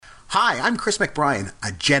Hi, I'm Chris McBrien,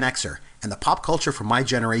 a Gen Xer, and the pop culture from my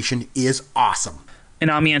generation is awesome. And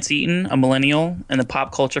I'm Yancey Eaton, a millennial, and the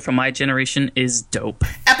pop culture from my generation is dope.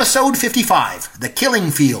 Episode 55, The Killing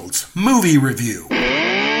Fields, movie review.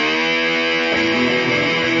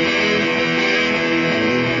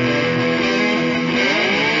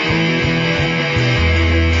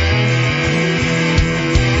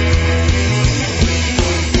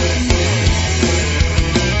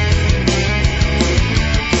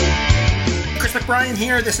 Brian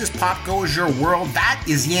here. This is Pop Goes Your World. That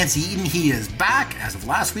is Yancey Eaton. He is back as of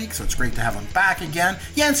last week, so it's great to have him back again.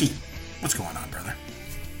 Yancey, what's going on, brother?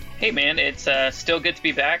 Hey, man, it's still good to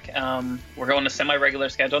be back. We're going to semi-regular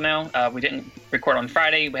schedule now. We didn't record on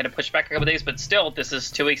Friday. We had to push back a couple days, but still, this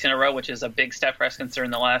is 2 weeks in a row, which is a big step for us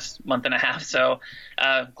considering the last month and a half. So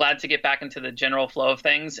glad to get back into the general flow of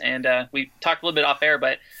things. And we talked a little bit off air,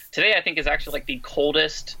 but today I think is actually like the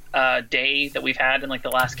coldest day that we've had in like the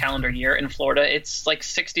last calendar year in Florida. It's like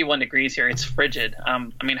 61 degrees here. It's frigid. I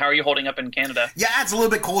mean, how are you holding up in Canada? Yeah, it's a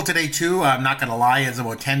little bit cold today too. I'm not going to lie. It's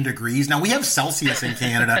about 10 degrees. Now we have Celsius in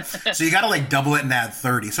Canada, so you got to like double it and add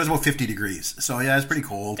 30. So it's about 50 degrees. So yeah, it's pretty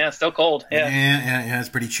cold. Yeah, it's still cold. Yeah, it's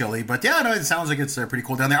pretty chilly. But yeah, no, it sounds like it's pretty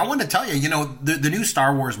cold down there. I wanted to tell you, the new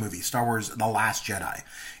Star Wars movie, Star Wars The Last Jedi,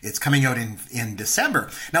 it's coming out in December.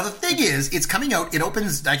 Now the thing is, it's coming out, it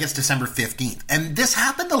opens, I guess, December 15th. And this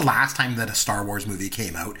happened the last time that a Star Wars movie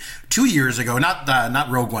came out, 2 years ago, not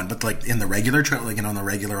Rogue One, but like in the regular, like, in the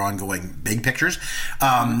regular ongoing big pictures,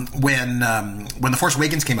 when The Force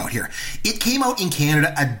Awakens came out here. It came out in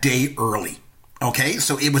Canada a day early. Okay,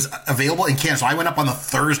 so it was available in Canada. So I went up on the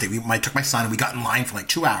Thursday. I took my son and we got in line for like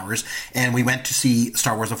 2 hours and we went to see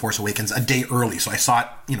Star Wars The Force Awakens a day early. So I saw it,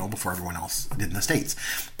 before everyone else did in the States.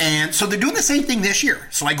 And so they're doing the same thing this year.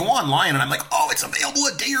 So I go online and I'm like, oh, it's available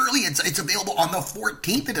a day early. It's available on the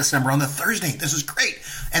 14th of December, on the Thursday. This is great.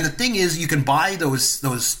 And the thing is, you can buy those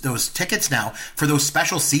tickets now for those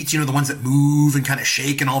special seats, the ones that move and kind of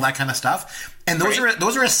shake and all that kind of stuff. And those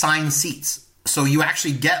are assigned seats. So you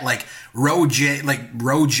actually get like row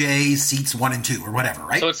J seats 1 and 2 or whatever,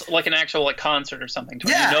 right? So it's like an actual like concert or something.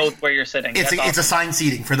 Yeah. You know where you're sitting. It's assigned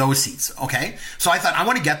seating for those seats, okay? So I thought, I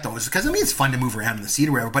want to get those because, it's fun to move around in the seat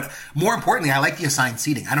or whatever. But more importantly, I like the assigned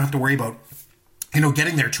seating. I don't have to worry about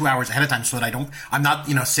getting there 2 hours ahead of time so that I'm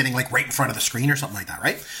not, sitting like right in front of the screen or something like that,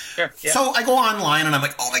 right? Sure. Yeah. So I go online and I'm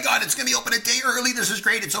like, oh my God, it's going to be open a day early. This is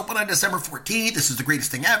great. It's open on December 14th. This is the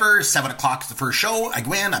greatest thing ever. 7 o'clock is the first show. I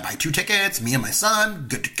go in, I buy 2 tickets, me and my son,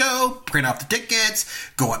 good to go, print off the tickets,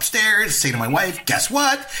 go upstairs, say to my wife, guess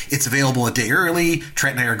what? It's available a day early.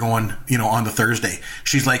 Trent and I are going, on the Thursday.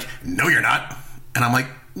 She's like, no, you're not. And I'm like,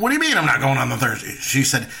 what do you mean I'm not going on the Thursday? She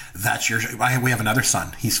said, we have another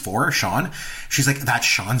son. He's 4, Sean. She's like, that's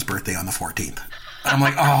Sean's birthday on the 14th. I'm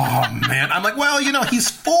like, oh, man. I'm like, well, he's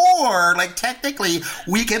 4. Like, technically,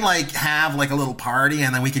 we can, like, have, like, a little party,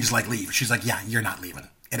 and then we can just, like, leave. She's like, yeah, you're not leaving.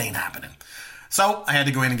 It ain't happening. So I had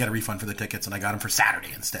to go in and get a refund for the tickets, and I got them for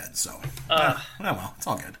Saturday instead. So, well, it's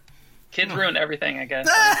all good. Kids ruin everything, I guess.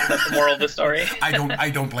 That's the moral of the story. I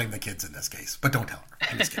don't blame the kids in this case, but don't tell her.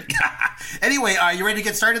 I'm just kidding. Anyway, are you ready to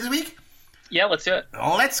get started this week? Yeah, let's do it.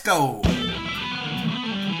 Let's go.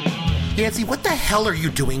 Nancy, what the hell are you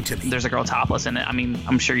doing to me? There's a girl topless in it. I mean,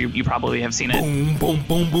 I'm sure you probably have seen it. Boom, boom,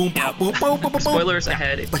 boom, boom, yeah. boom, boom, boom, boom. Spoilers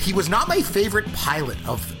ahead. But he was not my favorite pilot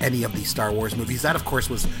of any of these Star Wars movies. That, of course,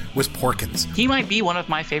 was Porkins. He might be one of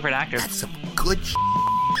my favorite actors. That's some good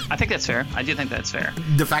I think that's fair. I do think that's fair.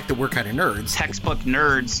 The fact that we're kind of nerds. Textbook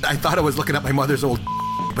nerds. I thought I was looking at my mother's old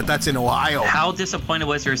but that's in Ohio. How disappointed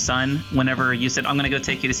was your son whenever you said, I'm going to go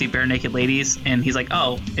take you to see Bare Naked Ladies? And he's like,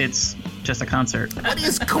 oh, it's just a concert. What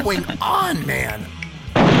is going on, man?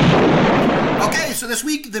 Okay, so this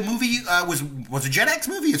week the movie was a Gen X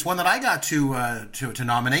movie. It's one that I got to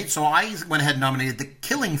nominate. So I went ahead and nominated The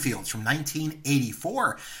Killing Fields from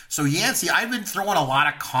 1984. So Yancey, I've been throwing a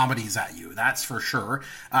lot of comedies at you, that's for sure.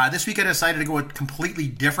 This week I decided to go a completely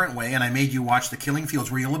different way, and I made you watch The Killing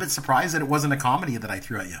Fields. Were you a little bit surprised that it wasn't a comedy that I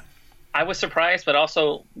threw at you? I was surprised, but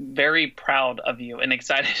also very proud of you and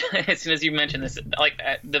excited as soon as you mentioned this. Like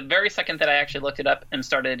the very second that I actually looked it up and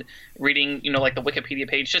started reading, like the Wikipedia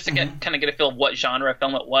page, just to kind of get a feel of what genre of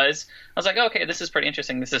film it was, I was like, okay, this is pretty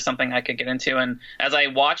interesting. This is something I could get into. And as I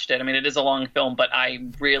watched it, I mean, it is a long film, but I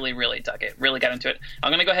really, really dug it. Really got into it. I'm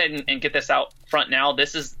going to go ahead and get this out front now.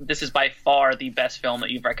 This is by far the best film that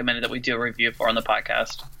you've recommended that we do a review for on the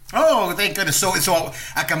podcast. Oh, thank goodness. So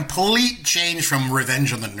a complete change from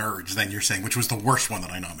Revenge of the Nerds, then you're saying, which was the worst one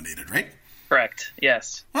that I nominated, right? Correct.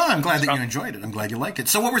 Yes. Well, I'm glad that you enjoyed it. I'm glad you liked it.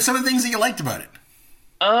 So what were some of the things that you liked about it?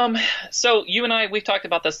 So you and I, we've talked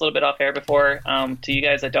about this a little bit off air before. To you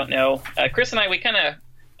guys that don't know, Chris and I, we kind of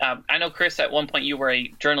I know, Chris, at one point you were a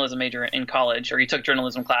journalism major in college, or you took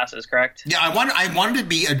journalism classes, correct? Yeah, I wanted to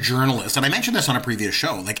be a journalist, and I mentioned this on a previous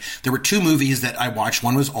show. Like, there were two movies that I watched.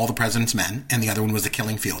 One was All the President's Men, and the other one was The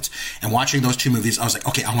Killing Fields. And watching those two movies, I was like,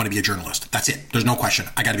 okay, I want to be a journalist. That's it. There's no question.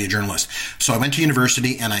 I got to be a journalist. So I went to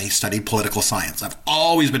university and I studied political science. I've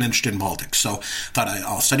always been interested in politics, so thought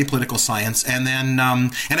I'll study political science. And then,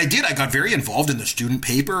 and I did. I got very involved in the student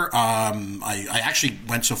paper. I actually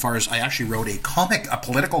went so far as I actually wrote a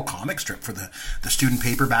political comic strip for the student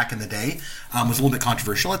paper back in the day. It was a little bit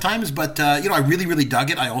controversial at times, but I really, really dug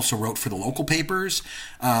it. I also wrote for the local papers.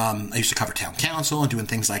 I used to cover town council and doing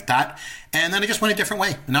things like that. And then I just went a different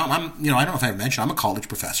way. Now I'm, I don't know if I mentioned, I'm a college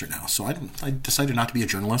professor now, so I decided not to be a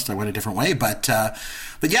journalist. I went a different way, but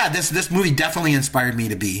yeah, this movie definitely inspired me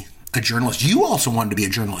to be a journalist. You also wanted to be a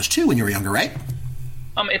journalist too when you were younger, right?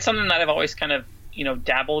 It's something that I've always kind of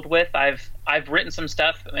dabbled with. I've written some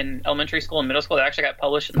stuff in elementary school and middle school that actually got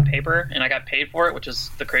published in the paper, and I got paid for it, which is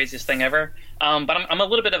the craziest thing ever. But I'm a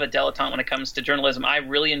little bit of a dilettante when it comes to journalism. I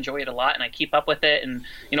really enjoy it a lot, and I keep up with it. And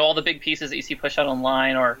all the big pieces that you see pushed out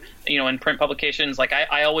online or in print publications, like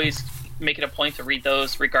I always make it a point to read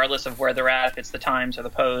those regardless of where they're at, if it's the Times or the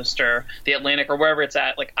Post or the Atlantic or wherever it's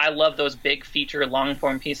at. Like, I love those big feature long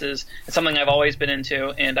form pieces. It's something I've always been into,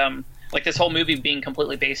 and like this whole movie being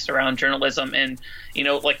completely based around journalism and,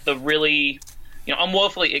 like the really, I'm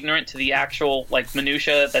woefully ignorant to the actual like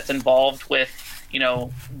minutia that's involved with,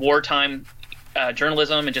 wartime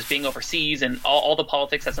journalism and just being overseas and all the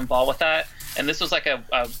politics that's involved with that. And this was like a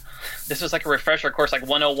refresher course, like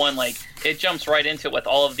 101. Like, it jumps right into it with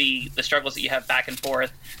all of the struggles that you have back and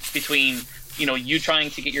forth between, you trying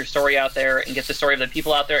to get your story out there and get the story of the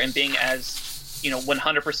people out there and being as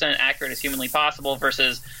 100% accurate as humanly possible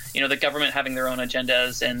versus the government having their own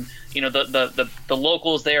agendas and the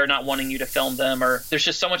locals there not wanting you to film them, or there's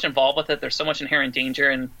just so much involved with it. There's so much inherent danger,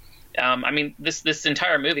 and this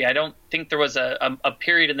entire movie, I don't think there was a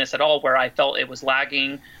period in this at all where I felt it was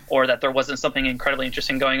lagging or that there wasn't something incredibly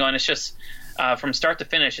interesting going on. It's just from start to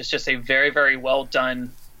finish, it's just a very, very well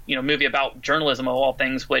done movie about journalism of all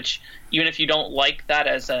things, which even if you don't like that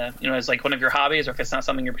as as like one of your hobbies, or if it's not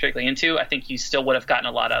something you're particularly into, I think you still would have gotten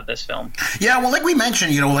a lot out of this film. Yeah, well, like we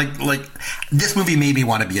mentioned, like this movie made me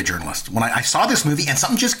want to be a journalist. When I saw this movie, and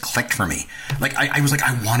something just clicked for me. Like, I was like,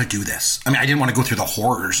 I want to do this. I mean, I didn't want to go through the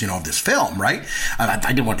horrors, of this film, right? I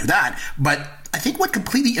didn't want to do that. But I think what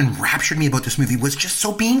completely enraptured me about this movie was just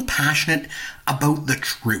so being passionate about the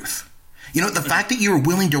truth. The fact that you were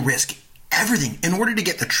willing to risk everything in order to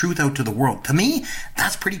get the truth out to the world. To me,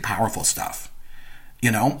 that's pretty powerful stuff.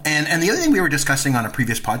 And the other thing we were discussing on a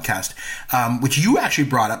previous podcast, which you actually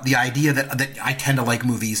brought up, the idea that I tend to like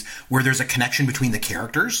movies where there's a connection between the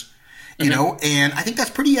characters, and I think that's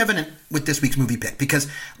pretty evident with this week's movie pick, because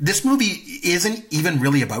this movie isn't even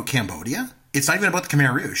really about Cambodia. It's not even about the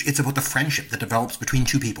Khmer Rouge. It's about the friendship that develops between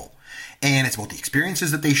two people. And it's about the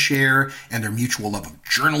experiences that they share and their mutual love of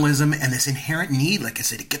journalism and this inherent need, like I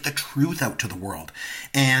said, to get the truth out to the world.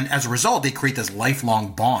 And as a result, they create this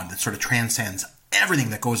lifelong bond that sort of transcends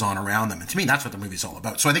everything that goes on around them. And to me, that's what the movie's all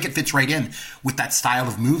about. So I think it fits right in with that style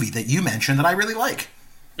of movie that you mentioned that I really like.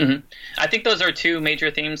 Mm-hmm. I think those are two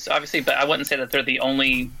major themes, obviously, but I wouldn't say that they're the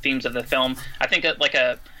only themes of the film. I think like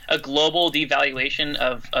a global devaluation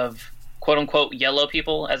of quote-unquote yellow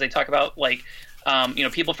people, as they talk about, like,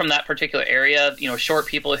 people from that particular area, short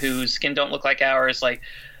people whose skin don't look like ours. Like,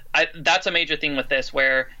 that's a major thing with this,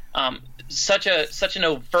 where such an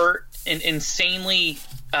overt and insanely,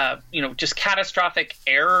 just catastrophic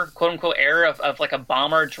error, quote unquote error of like a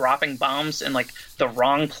bomber dropping bombs in like the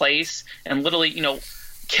wrong place and literally,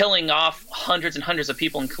 killing off hundreds and hundreds of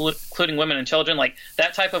people, including women and children. Like,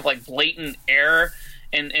 that type of like blatant error.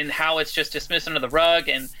 And how it's just dismissed under the rug,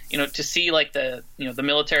 and to see like the the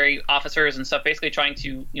military officers and stuff basically trying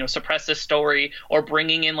to suppress this story, or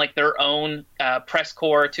bringing in like their own press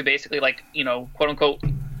corps to basically like quote unquote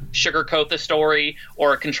sugarcoat the story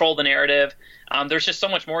or control the narrative. There's just so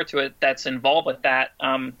much more to it that's involved with that.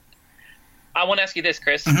 I want to ask you this,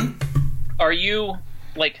 Chris. Mm-hmm. Are you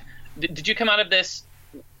like, did you come out of this?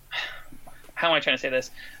 How am I trying to say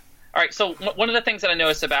this? All right, so one of the things that I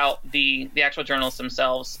noticed about the actual journalists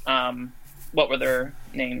themselves, what were their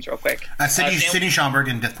names real quick? Sidney Schomburg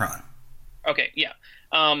and Dith Pran. Okay, yeah.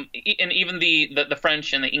 And even the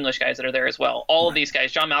French and the English guys that are there as well. All of these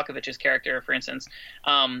guys, John Malkovich's character, for instance,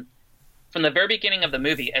 from the very beginning of the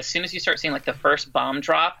movie, as soon as you start seeing like the first bomb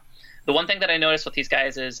drop, the one thing that I noticed with these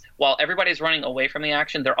guys is while everybody's running away from the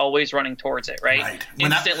action, they're always running towards it, right?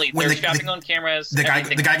 Instantly. They're strapping on cameras. The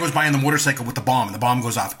guy goes by on the motorcycle with the bomb, and the bomb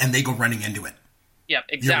goes off, and they go running into it. Yeah,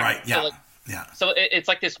 exactly. You're right, yeah. Yeah. So it's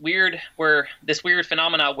like this weird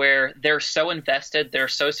phenomena where they're so invested, they're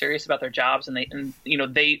so serious about their jobs, and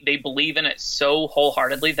they believe in it so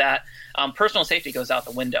wholeheartedly that personal safety goes out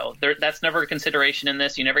the window. That's never a consideration in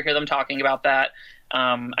this. You never hear them talking about that.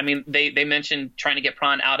 I mean, they mentioned trying to get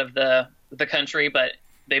Pran out of the country, but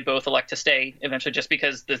they both elect to stay eventually, just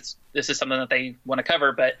because this is something that they want to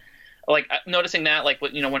cover. But like noticing that, like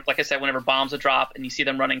like I said, whenever bombs would drop and you see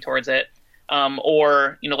them running towards it.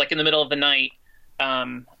 Or like in the middle of the night,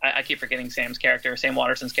 I keep forgetting Sam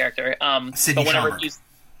Waterston's character. But whenever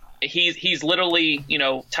he's literally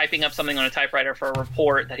typing up something on a typewriter for a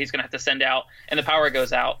report that he's going to have to send out, and the power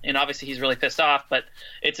goes out, and obviously he's really pissed off. But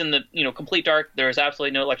it's in the complete dark. There's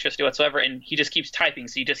absolutely no electricity whatsoever, and he just keeps typing.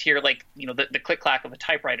 So you just hear like the click clack of a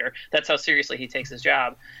typewriter. That's how seriously he takes his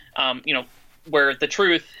job. Where the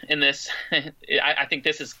truth in this, I think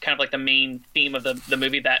this is kind of like the main theme of the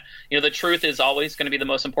movie, that the truth is always going to be the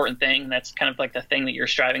most important thing. That's kind of like the thing that you're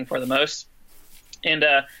striving for the most. And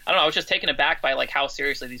I don't know, I was just taken aback by like how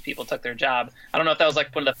seriously these people took their job. I don't know if that was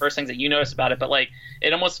like one of the first things that you noticed about it, but like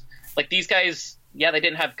it almost like these guys, yeah, they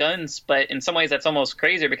didn't have guns, but in some ways that's almost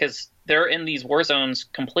crazier because they're in these war zones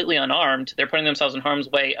completely unarmed. They're putting themselves in harm's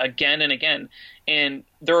way again and again. And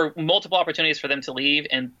there were multiple opportunities for them to leave,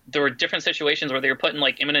 and there were different situations where they were put in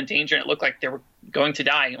like imminent danger, and it looked like they were going to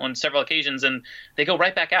die on several occasions, and they go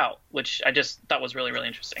right back out, which I just thought was really, really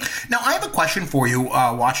interesting. Now, I have a question for you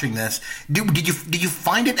watching this. Did you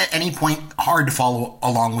find it at any point hard to follow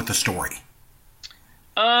along with the story?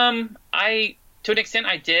 To an extent,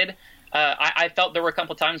 I did. I felt there were a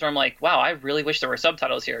couple times where I'm like, wow, I really wish there were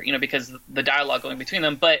subtitles here, because the dialogue going between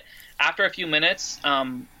them. But after a few minutes,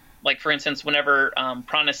 like for instance, whenever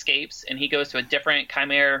Pran escapes and he goes to a different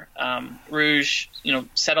Khmer Rouge,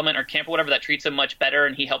 settlement or camp or whatever that treats him much better,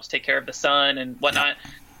 and he helps take care of the son and whatnot.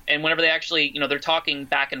 And whenever they actually, they're talking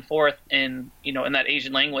back and forth in that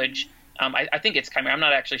Asian language, I think it's Khmer. I'm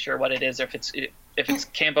not actually sure what it is, or if it's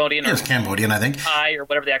Cambodian or it's Cambodian, I think, Thai or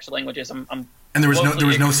whatever the actual language is. And there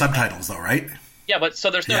was no subtitles though, right? Yeah, but so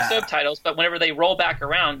there's no subtitles. But whenever they roll back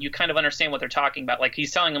around, you kind of understand what they're talking about. Like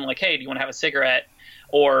he's telling them, like, "Hey, do you want to have a cigarette?"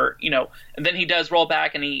 Or and then he does roll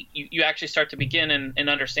back, and you actually start to begin and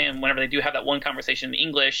understand whenever they do have that one conversation in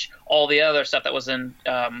English, all the other stuff that was in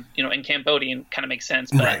in Cambodian kind of makes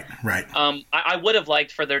sense. But, right. I would have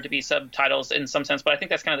liked for there to be subtitles in some sense, but I think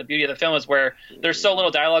that's kind of the beauty of the film is where there's so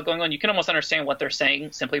little dialogue going on, you can almost understand what they're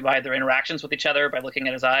saying simply by their interactions with each other, by looking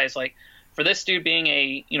at his eyes, like. For this dude being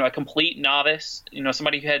a complete novice,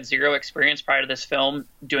 somebody who had zero experience prior to this film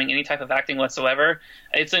doing any type of acting whatsoever,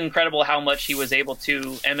 it's incredible how much he was able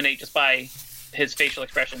to emanate just by his facial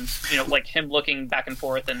expressions. Like him looking back and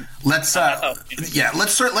forth. And let's circle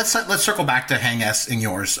back to Hang S.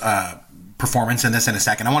 Ingyor's performance in this in a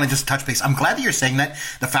second. I want to just touch base. I'm glad that you're saying that,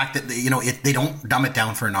 the fact that they don't dumb it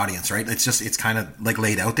down for an audience, right? It's kind of like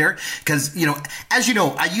laid out there because as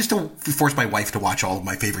I used to force my wife to watch all of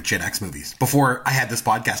my favorite Gen X movies before I had this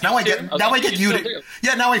podcast. Now I get you to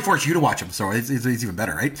now I force you to watch them, so it's even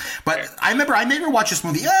better, right? But sure. I remember I made her watch this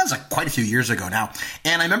movie. It was like quite a few years ago now,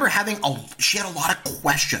 and I remember she had a lot of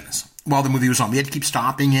questions while the movie was on. We had to keep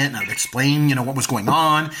stopping it, and I would explain, what was going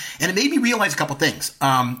on. And it made me realize a couple things.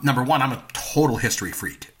 Number one, I'm a total history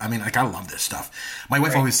freak. I mean, I love this stuff. My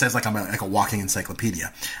wife always says I'm a walking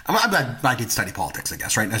encyclopedia. I did study politics, I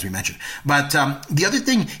guess, right, as we mentioned. But the other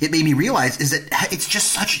thing it made me realize is that it's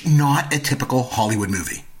just such not a typical Hollywood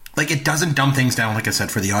movie. Like, it doesn't dumb things down, like I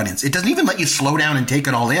said, for the audience. It doesn't even let you slow down and take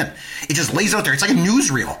it all in. It just lays out there. It's like a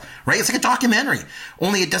newsreel, right? It's like a documentary.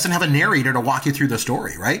 Only it doesn't have a narrator to walk you through the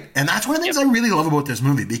story, right? And that's one of the things I really love about this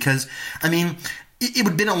movie because, I mean, it would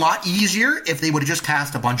have been a lot easier if they would have just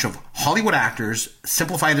cast a bunch of Hollywood actors,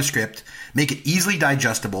 simplify the script, make it easily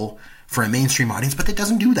digestible for a mainstream audience, but it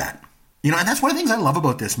doesn't do that. And that's one of the things I love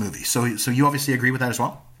about this movie. So you obviously agree with that as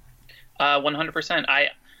well? 100%.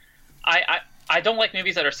 I don't like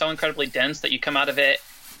movies that are so incredibly dense that you come out of it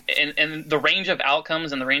and the range of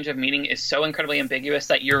outcomes and the range of meaning is so incredibly ambiguous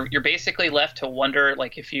that you're basically left to wonder,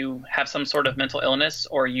 like, if you have some sort of mental illness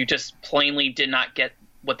or you just plainly did not get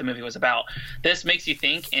what the movie was about. This makes you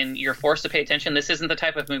think and you're forced to pay attention. This isn't the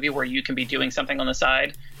type of movie where you can be doing something on the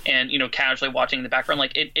side and, casually watching in the background.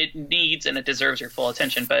 Like, it needs and it deserves your full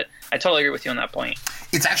attention. But I totally agree with you on that point.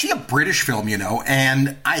 It's actually a British film,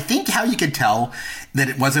 and I think how you could tell that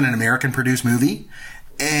it wasn't an American-produced movie,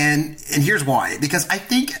 and here's why. Because I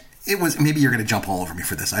think it was, maybe you're going to jump all over me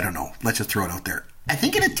for this, I don't know. Let's just throw it out there. I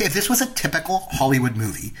think if this was a typical Hollywood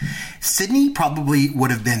movie, Sydney probably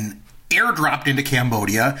would have been airdropped into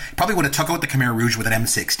Cambodia, probably would have took out the Khmer Rouge with an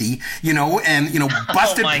M60, and,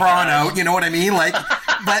 busted Pran out, you know what I mean? Like,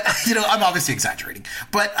 but, I'm obviously exaggerating.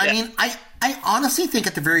 But, I mean, I honestly think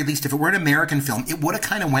at the very least, if it were an American film, it would have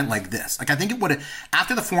kind of went like this. Like, I think it would have,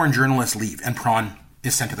 after the foreign journalists leave and Prawn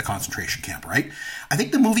is sent to the concentration camp, right? I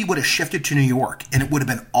think the movie would have shifted to New York, and it would have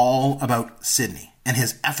been all about Sidney and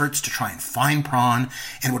his efforts to try and find Prawn,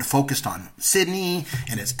 and it would have focused on Sidney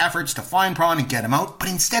and his efforts to find Prawn and get him out. But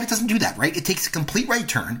instead, it doesn't do that, right? It takes a complete right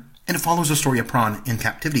turn, and it follows the story of Prawn in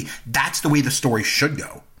captivity. That's the way the story should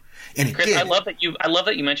go. And it Chris, did. I love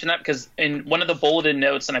that you mentioned that, because in one of the bulleted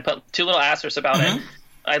notes, and I put two little asterisks about it,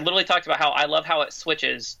 I literally talked about how I love how it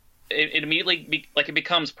switches. It immediately it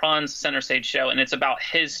becomes Prawn's center stage show, and it's about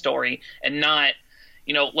his story and not,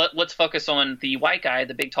 let's focus on the white guy,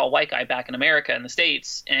 the big tall white guy back in America in the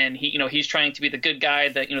States, and he's trying to be the good guy,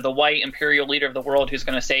 the white imperial leader of the world who's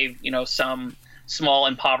going to save some small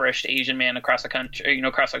impoverished Asian man across a country,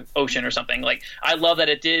 across an ocean or something. Like, I love that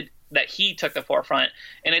that he took the forefront,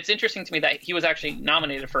 and it's interesting to me that he was actually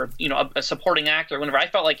nominated for a supporting actor. Whenever I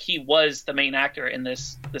felt like he was the main actor in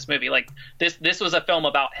this movie, like this was a film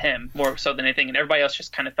about him more so than anything, and everybody else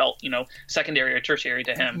just kind of felt secondary or tertiary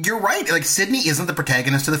to him. You're right. Like, Sidney isn't the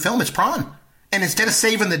protagonist of the film; it's Prawn. And instead of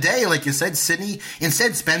saving the day, like you said, Sidney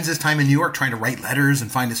instead spends his time in New York trying to write letters and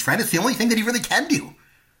find his friend. It's the only thing that he really can do,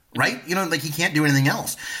 right? Like, he can't do anything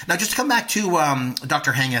else. Now, just to come back to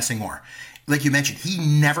Dr. Hang Essingor. Like you mentioned, he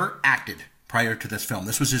never acted prior to this film.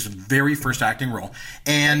 This was his very first acting role.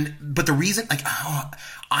 But the reason,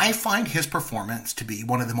 I find his performance to be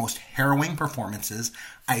one of the most harrowing performances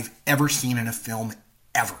I've ever seen in a film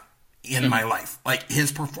ever in my life. Like,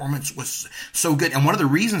 his performance was so good. And one of the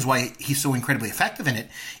reasons why he's so incredibly effective in it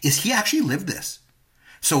is he actually lived this.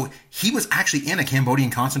 So he was actually in a Cambodian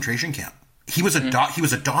concentration camp. He was a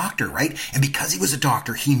doctor, right? And because he was a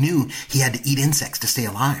doctor, he knew he had to eat insects to stay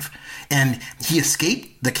alive. And he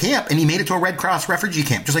escaped the camp, and he made it to a Red Cross refugee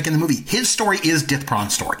camp, just like in the movie. His story is Dith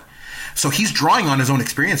Prawn's story. So he's drawing on his own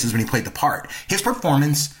experiences when he played the part. His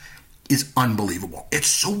performance is unbelievable. It's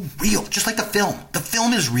so real, just like the film. The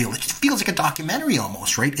film is real. It just feels like a documentary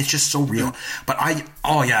almost, right? It's just so real. But I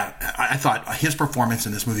thought his performance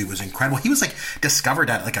in this movie was incredible. He was discovered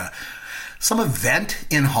at some event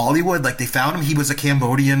in Hollywood. Like, they found him. He was a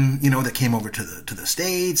Cambodian, that came over to the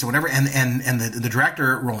States or whatever. And the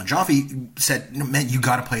director, Roland Joffe, said, man, you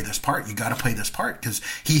got to play this part. You got to play this part, because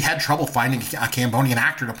he had trouble finding a Cambodian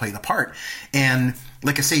actor to play the part. And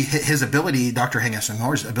like I say, his ability, Dr. Heng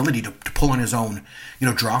Essingor's ability to pull on his own,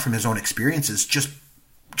 draw from his own experiences, just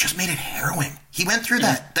made it harrowing. He went through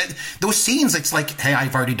that those scenes. It's like, hey,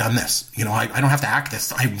 I've already done this. I don't have to act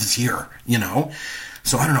this. I was here.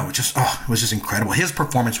 So I don't know. It was just incredible. His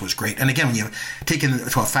performance was great. And again, when you take into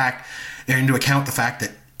account the fact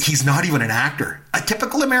that he's not even an actor, a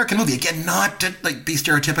typical American movie, again, not to be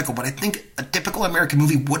stereotypical, but I think a typical American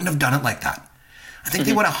movie wouldn't have done it like that. I think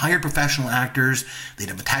they would have hired professional actors. They'd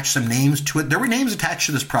have attached some names to it. There were names attached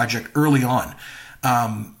to this project early on.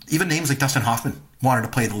 Even names like Dustin Hoffman wanted to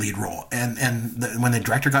play the lead role. And when the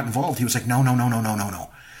director got involved, he was like, no.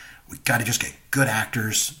 We got to just get good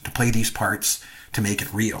actors to play these parts to make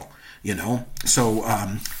it real, So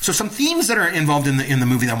some themes that are involved in the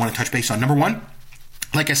movie that I want to touch base on. Number one,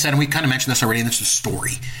 like I said, and we kind of mentioned this already, and it's a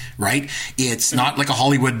story, right? It's not like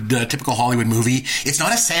a typical Hollywood movie. It's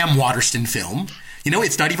not a Sam Waterston film.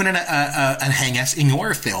 It's not even a Hang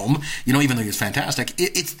Essingor film, even though he was fantastic.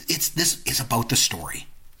 This is about the story.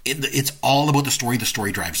 It's all about the story. The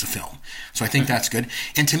story drives the film. So I think that's good.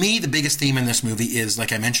 And to me, the biggest theme in this movie is,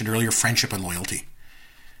 like I mentioned earlier, friendship and loyalty.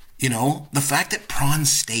 The fact that Prawn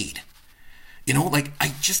stayed.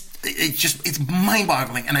 It's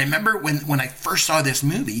mind-boggling. And I remember when I first saw this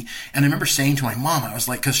movie, and I remember saying to my mom, I was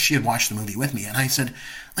like, because she had watched the movie with me, and I said,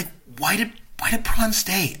 why did Prawn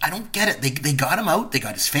stay? I don't get it. They got him out. They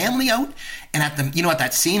got his family out. And at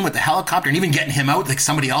that scene with the helicopter, and even getting him out, like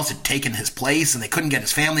somebody else had taken his place, and they couldn't get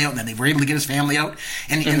his family out, and then they were able to get his family out.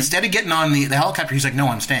 And instead of getting on the helicopter, he's like, no,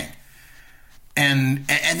 I'm staying. And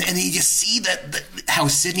you just see that how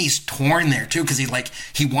Sidney's torn there too, because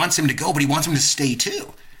he wants him to go, but he wants him to stay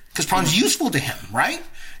too, because Prawn's useful to him, right?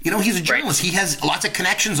 He's a journalist. Right. He has lots of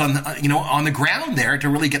connections on the ground there to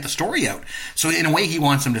really get the story out. So in a way, he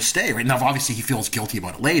wants him to stay. Right now, obviously, he feels guilty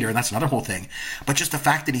about it later, and that's another whole thing. But just the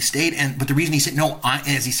fact that he stayed, but the reason he said no,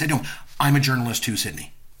 as he said to him, I'm a journalist too,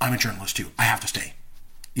 Sidney. I'm a journalist too. I have to stay.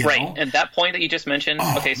 Right, and that point that you just mentioned,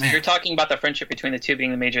 so you're talking about the friendship between the two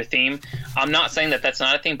being the major theme. I'm not saying that that's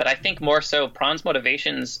not a thing, but I think more so Prawn's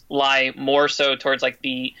motivations lie more so towards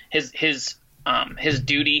his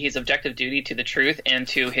duty, his objective duty to the truth and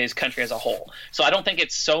to his country as a whole. So I don't think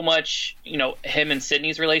it's so much, him and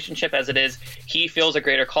Sidney's relationship as it is he feels a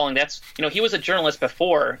greater calling. That's, he was a journalist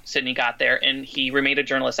before Sidney got there, and he remained a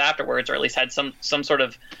journalist afterwards, or at least had some sort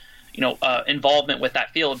of involvement with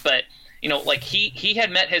that field. But like he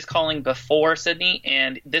had met his calling before Sydney,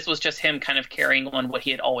 and this was just him kind of carrying on what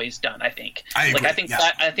he had always done. I think. I agree.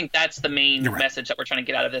 I think that's the main message that we're trying to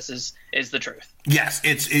get out of this is the truth. Yes,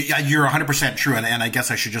 you're 100% true, and I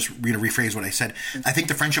guess I should just rephrase what I said. I think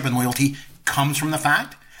the friendship and loyalty comes from the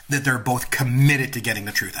fact that they're both committed to getting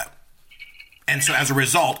the truth out. And so as a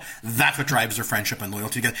result, that's what drives their friendship and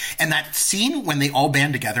loyalty together. And that scene when they all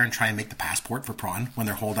band together and try and make the passport for Prawn when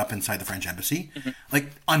they're holed up inside the French embassy,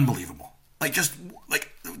 like, unbelievable. Like, just,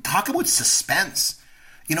 like, talk about suspense.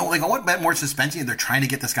 Like, I want more suspense. They're trying to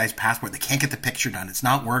get this guy's passport. They can't get the picture done. It's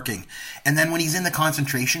not working. And then when he's in the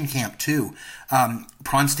concentration camp, too,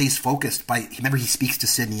 Prawn stays focused remember, he speaks to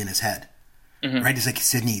Sydney in his head. Right? It's like,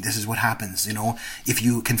 Sydney, this is what happens. If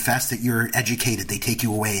you confess that you're educated, they take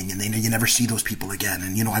you away and you never see those people again.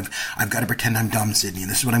 And, I've got to pretend I'm dumb, Sydney,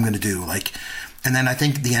 and this is what I'm going to do. Like, and then I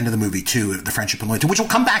think the end of the movie, too, the friendship and loyalty, which we'll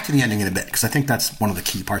come back to the ending in a bit, because I think that's one of the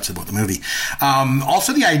key parts about the movie.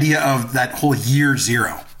 Also the idea of that whole year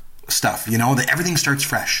zero stuff, that everything starts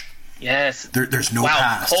fresh. Yes. There's no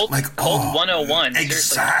past. Cold 101.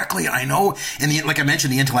 Exactly. Seriously. I know. And like I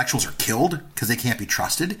mentioned, the intellectuals are killed because they can't be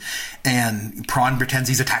trusted. And Prawn pretends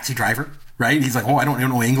he's a taxi driver, right? He's like, I don't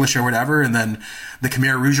know English or whatever. And then the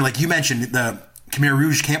Khmer Rouge, like you mentioned, the Khmer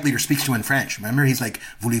Rouge camp leader speaks to him in French. Remember? He's like,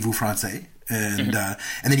 voulez-vous français? And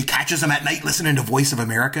then he catches him at night listening to Voice of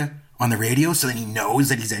America on the radio. So then he knows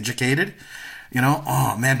that he's educated.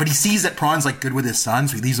 Oh man, but he sees that Prawn's like good with his son,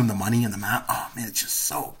 so he leaves him the money and the map. Oh man, it's just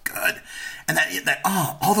so good. And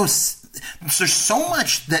all those, there's so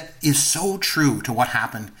much that is so true to what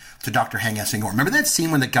happened to Dr. Heng Esing-Ngor. Remember that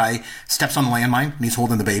scene when the guy steps on the landmine and he's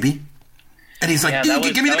holding the baby? And he's like,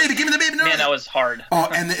 give me the baby. No, man, that was hard.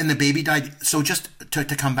 And the baby died. So just to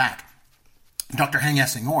come back, Dr. Heng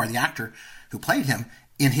Esing-Ngor, the actor who played him,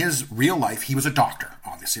 in his real life, he was a doctor,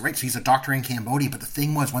 obviously, right? So he's a doctor in Cambodia. But the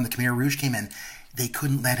thing was, when the Khmer Rouge came in, they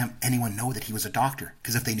couldn't let anyone know that he was a doctor.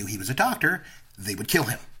 Because if they knew he was a doctor, they would kill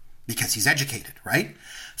him. Because he's educated, right?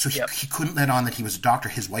 So he couldn't let on that he was a doctor.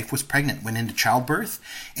 His wife was pregnant, went into childbirth,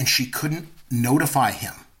 and she couldn't notify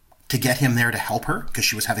him to get him there to help her because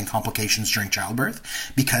she was having complications during childbirth.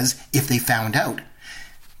 Because if they found out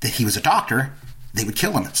that he was a doctor, they would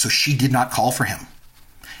kill him. So she did not call for him.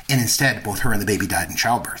 And instead, both her and the baby died in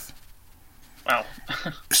childbirth. Wow.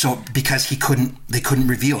 So because they couldn't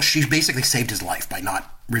reveal. She basically saved his life by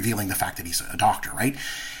not revealing the fact that he's a doctor, right?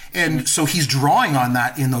 And so he's drawing on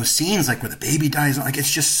that in those scenes, like where the baby dies. Like,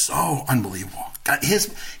 it's just so unbelievable. God,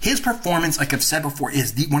 his performance, like I've said before,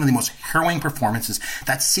 is one of the most harrowing performances.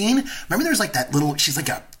 That scene, remember there's like that little, she's like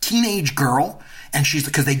a teenage girl, and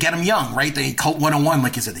because they get them young, right? They Cult 101,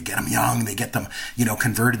 like you said, they get them young, they get them,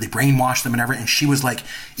 converted, they brainwash them and everything. And she was like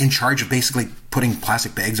in charge of basically putting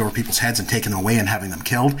plastic bags over people's heads and taking them away and having them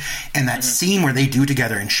killed. And that scene where they do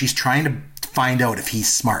together, and she's trying to find out if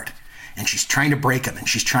he's smart. And she's trying to break him, and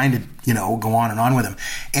she's trying to, go on and on with him.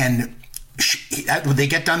 And they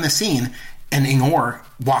get done the scene, and Ngor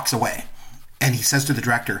walks away. And he says to the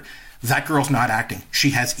director, that girl's not acting. She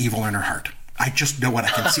has evil in her heart. I just know what I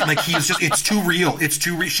can see. Like, it's too real. It's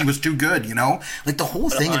too real. She was too good, Like, the whole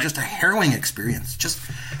thing is just a harrowing experience. Just,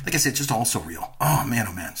 like I said, just all so real. Oh, man.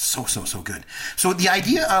 So good. So the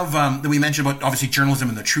idea of, that we mentioned about, obviously, journalism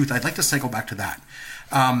and the truth, I'd like to cycle back to that.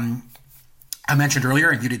 I mentioned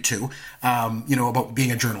earlier, and you did too, about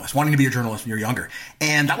being a journalist, wanting to be a journalist when you're younger.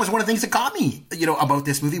 And that was one of the things that got me, about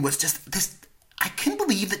this movie was just this. I couldn't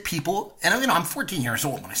believe that people, and I'm 14 years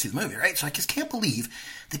old when I see the movie, right? So I just can't believe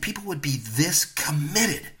that people would be this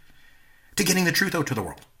committed to getting the truth out to the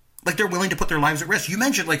world. Like, they're willing to put their lives at risk. You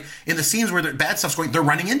mentioned, like, in the scenes where the bad stuff's going, they're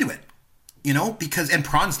running into it, and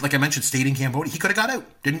Prawn's, like I mentioned, stayed in Cambodia. He could have got out,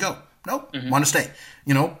 didn't go. Nope, want to stay,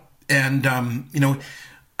 and,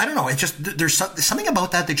 I don't know. It's just, there's something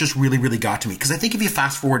about that just really, really got to me. Because I think if you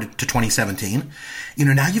fast forward to 2017,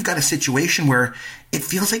 now you've got a situation where it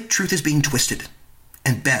feels like truth is being twisted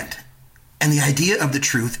and bent. And the idea of the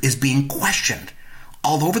truth is being questioned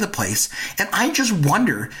all over the place. And I just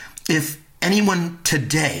wonder if anyone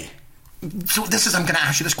today, I'm going to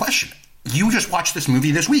ask you this question. You just watched this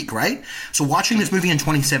movie this week, right? So watching this movie in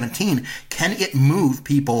 2017, can it move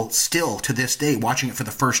people still to this day, watching it for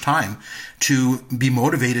the first time, to be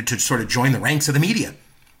motivated to sort of join the ranks of the media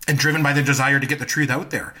and driven by the desire to get the truth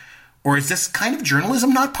out there? Or is this kind of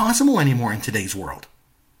journalism not possible anymore in today's world?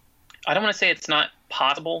 I don't want to say it's not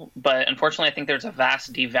possible, but unfortunately I think there's a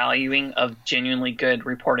vast devaluing of genuinely good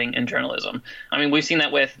reporting in journalism. I mean, we've seen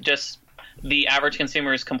that with just the average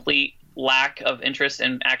consumer's complete lack of interest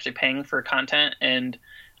in actually paying for content. And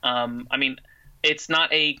I mean, it's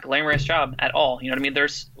not a glamorous job at all. You know what I mean?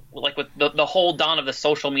 There's like with the whole dawn of the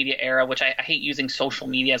social media era, which I hate using social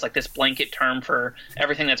media as like this blanket term for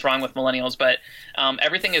everything that's wrong with millennials, but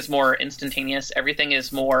everything is more instantaneous. Everything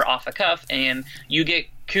is more off the cuff, and you get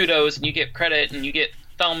kudos and you get credit and you get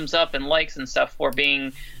thumbs up and likes and stuff for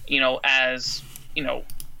being, as,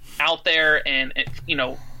 out there and,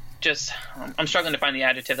 just, I'm struggling to find the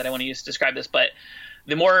adjective that I want to use to describe this, but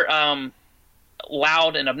the more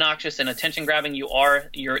loud and obnoxious and attention grabbing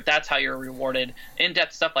that's how you're rewarded.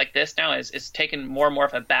 In-depth stuff like this now is taken more and more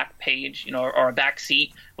of a back page, or a back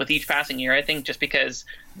seat with each passing year, I think, just because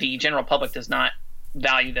the general public does not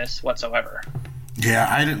value this whatsoever. Yeah,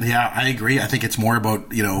 I agree. I think it's more about,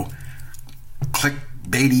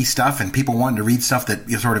 clickbaity stuff and people wanting to read stuff that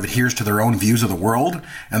sort of adheres to their own views of the world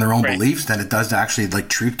and their own beliefs than it does to actually, like,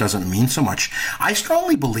 truth doesn't mean so much. I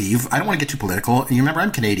strongly believe, I don't want to get too political. You remember,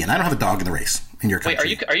 I'm Canadian. I don't have a dog in the race in your country.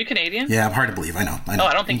 Wait, are you Canadian? Yeah, hard to believe. I know. Oh,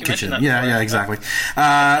 I don't think you mentioned that. Yeah, exactly.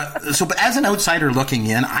 But as an outsider looking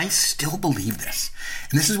in, I still believe this.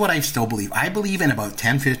 And this is what I still believe. I believe in about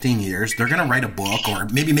 10, 15 years, they're going to write a book or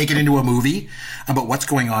maybe make it into a movie about what's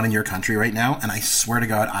going on in your country right now. And I swear to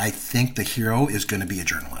God, I think the hero is going to be a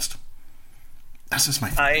journalist. That's just my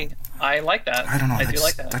feeling. I like that. I don't know. I do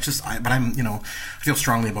like that. That's just, but I'm, I feel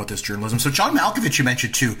strongly about this journalism. So John Malkovich, you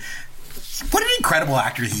mentioned too. What an incredible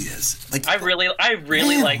actor he is! Like, I really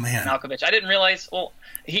like Malkovich. I didn't realize. Well,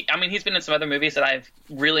 he's been in some other movies that I've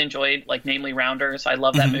really enjoyed, like namely Rounders. I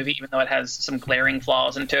love that movie, even though it has some glaring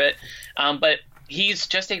flaws into it. But he's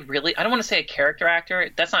just I don't want to say a character actor.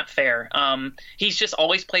 That's not fair. He's just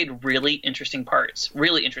always played really interesting parts.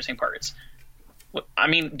 I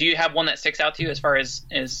mean, do you have one that sticks out to you as far as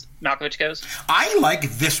Malkovich goes? I like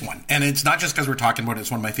this one, and it's not just because we're talking about it.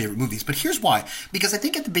 It's one of my favorite movies, but here's why. Because I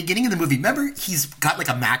think at the beginning of the movie, remember, he's got like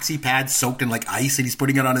a maxi pad soaked in like ice, and he's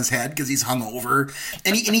putting it on his head because he's hungover,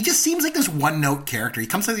 and he just seems like this one-note character.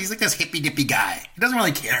 He's like this hippy-dippy guy. He doesn't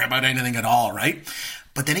really care about anything at all, right?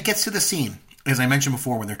 But then it gets to the scene, as I mentioned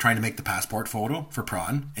before, when they're trying to make the passport photo for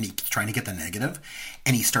Prawn, and he's trying to get the negative,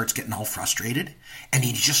 and he starts getting all frustrated, and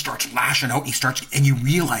he just starts lashing out, and you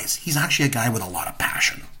realize he's actually a guy with a lot of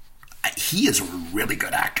passion. He is a really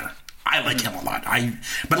good actor. I like him a lot.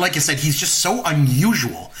 But like I said, he's just so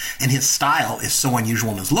unusual, and his style is so unusual,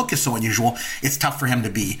 and his look is so unusual, it's tough for him to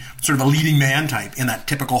be sort of a leading man type in that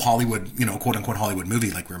typical Hollywood, quote-unquote Hollywood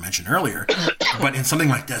movie like we were mentioned earlier. But in something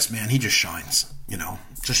like this, man, he just shines,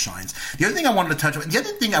 just shines. The other thing I wanted to touch on, the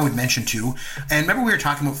other thing I would mention too, and remember we were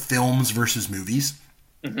talking about films versus movies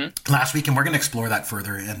last week, and we're going to explore that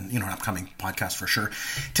further in an upcoming podcast for sure.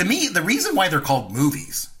 To me, the reason why they're called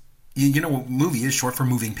movies, movie is short for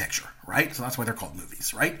moving picture, right? So that's why they're called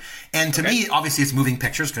movies, right? And to me, obviously, it's moving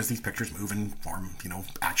pictures because these pictures move and form,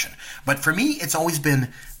 action. But for me, it's always been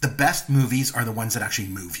the best movies are the ones that actually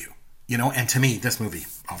move you. And to me, this movie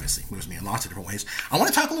obviously moves me in lots of different ways. I want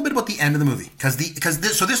to talk a little bit about the end of the movie because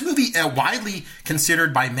this movie widely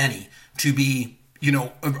considered by many to be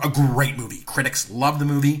a great movie. Critics love the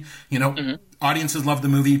movie. Audiences love the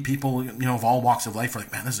movie. People of all walks of life are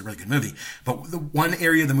like, man, this is a really good movie. But the one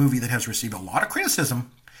area of the movie that has received a lot of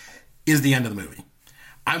criticism is the end of the movie.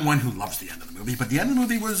 I'm one who loves the end of the movie, but the end of the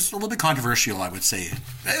movie was a little bit controversial, I would say.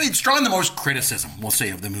 It's drawn the most criticism, we'll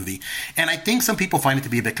say, of the movie. And I think some people find it to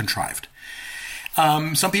be a bit contrived.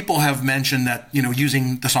 Some people have mentioned that,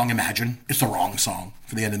 using the song Imagine is the wrong song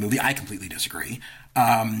for the end of the movie. I completely disagree.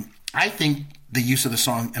 I think the use of the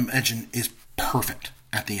song Imagine is perfect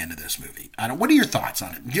at the end of this movie. What are your thoughts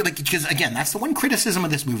on it? Because, again, that's the one criticism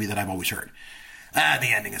of this movie that I've always heard.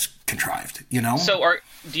 The ending is contrived, So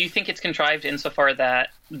do you think it's contrived insofar that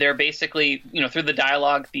they're basically, through the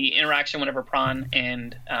dialogue, the interaction whenever Prawn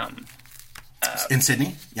and... in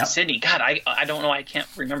Sydney? Yep. Sydney. God, I don't know. I can't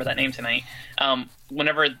remember that name tonight.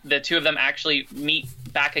 Whenever the two of them actually meet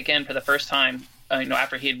back again for the first time,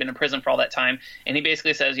 after he had been in prison for all that time, and he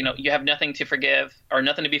basically says, you have nothing to forgive or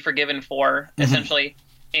nothing to be forgiven for, essentially.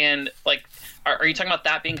 And, like, are you talking about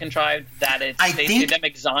that being contrived? That it's basically them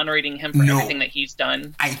exonerating him for everything that he's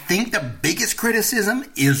done? I think the biggest criticism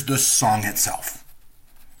is the song itself.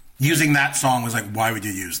 Using that song was like, why would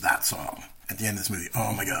you use that song at the end of this movie?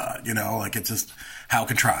 Oh, my God. It's just how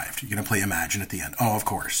contrived. You're going to play Imagine at the end. Oh, of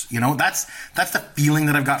course. That's the feeling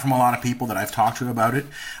that I've got from a lot of people that I've talked to about it.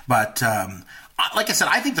 But, like I said,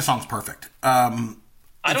 I think the song's perfect. I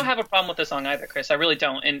don't have a problem with the song either, Chris. I really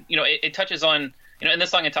don't. And, it touches on... in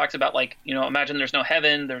this song it talks about, like, imagine there's no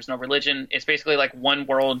heaven, there's no religion. It's basically like one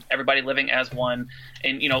world, everybody living as one.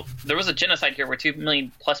 And, there was a genocide here where 2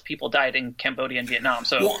 million plus people died in Cambodia and Vietnam.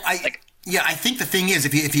 So, I think the thing is,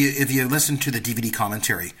 if you listen to the DVD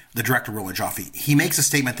commentary, the director, Roland Joffe, he makes a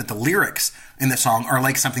statement that the lyrics in the song are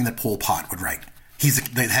like something that Pol Pot would write. He's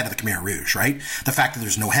the head of the Khmer Rouge, right? The fact that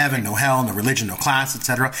there's no heaven, no hell, no religion, no class,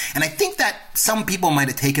 etc. And I think that some people might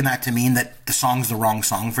have taken that to mean that the song's the wrong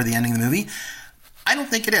song for the ending of the movie. I don't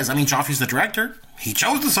think it is. I mean, Joffrey's the director. He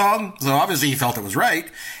chose the song, so obviously he felt it was right.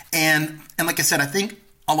 And like I said, I think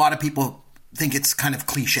a lot of people think it's kind of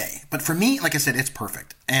cliche. But for me, like I said, it's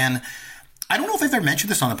perfect. And I don't know if I've ever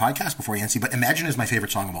mentioned this on the podcast before, Yancey, but Imagine is my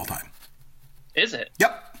favorite song of all time. Is it?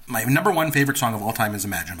 Yep. My number one favorite song of all time is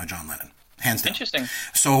Imagine by John Lennon. Hands down. Interesting.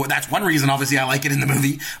 So that's one reason, obviously, I like it in the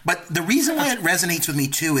movie. But the reason why it resonates with me,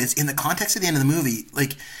 too, is in the context of the end of the movie,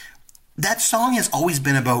 like, that song has always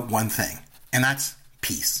been about one thing, and that's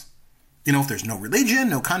peace. You know, if there's no religion,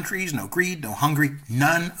 no countries, no greed, no hungry,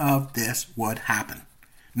 none of this would happen.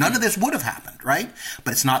 None of this would have happened, right?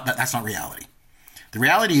 But it's not. That's not reality. The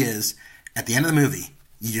reality is, at the end of the movie,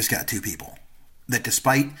 you just got two people that,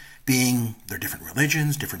 despite being their different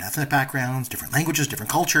religions, different ethnic backgrounds, different languages,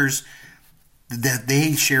 different cultures, that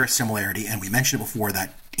they share a similarity, and we mentioned it before,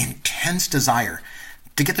 that intense desire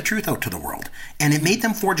to get the truth out to the world. And it made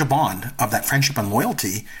them forge a bond of that friendship and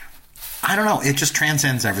loyalty. I don't know, it just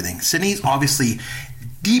transcends everything. Sidney's obviously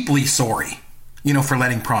deeply sorry, you know, for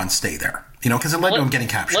letting Prawn stay there, you know, because it led to him getting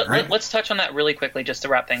captured, right? Let's touch on that really quickly just to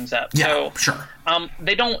wrap things up. Yeah, so, sure.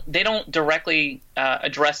 They don't directly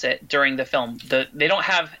address it during the film. They don't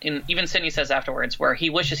have, even Sidney says afterwards, where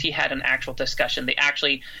he wishes he had an actual discussion. They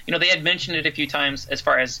actually, you know, they had mentioned it a few times as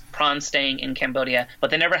far as Prawn staying in Cambodia,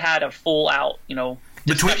 but they never had a full out, you know,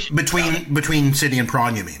 between Sidney and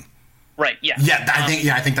Prawn, you mean? Right. Yeah. Yeah.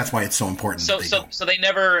 I think that's why it's so important. So they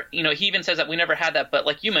never, you know, he even says that we never had that. But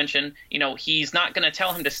like you mentioned, you know, he's not going to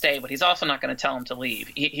tell him to stay, but he's also not going to tell him to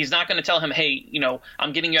leave. He's not going to tell him, hey, you know,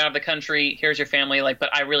 I'm getting you out of the country. Here's your family. Like,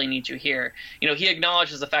 but I really need you here. You know, he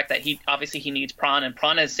acknowledges the fact that he needs Prawn, and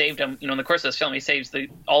Prawn has saved him. You know, in the course of this film, he saves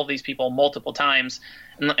all of these people multiple times.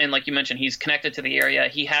 And like you mentioned, he's connected to the area.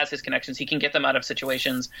 He has his connections. He can get them out of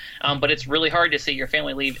situations. But it's really hard to see your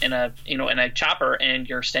family leave in a chopper and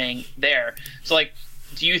you're staying there. So like,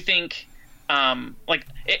 do you think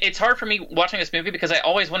it's hard for me watching this movie because I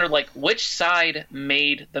always wondered like which side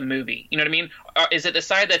made the movie? You know what I mean? Is it the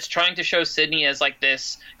side that's trying to show Sidney as like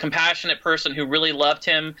this compassionate person who really loved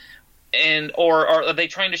him? Or are they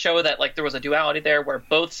trying to show that like there was a duality there where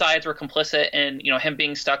both sides were complicit and, you know, him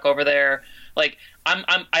being stuck over there? Like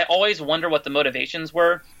I always wonder what the motivations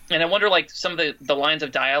were, and I wonder like some of the lines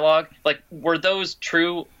of dialogue, like were those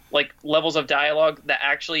true like levels of dialogue that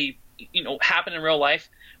actually, you know, happen in real life?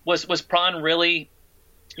 Was Prawn really,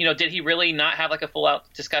 you know, did he really not have like a full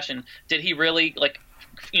out discussion? Did he really like,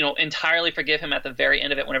 you know, entirely forgive him at the very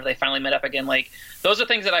end of it whenever they finally met up again? Like those are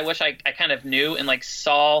things that I wish I kind of knew and like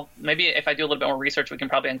saw. Maybe if I do a little bit more research, we can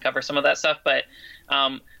probably uncover some of that stuff. But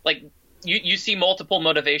like you see multiple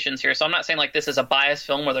motivations here. So I'm not saying like this is a biased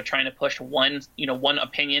film where they're trying to push one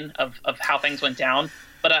opinion of how things went down.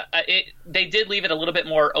 But they did leave it a little bit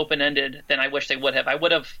more open-ended than I wish they would have. I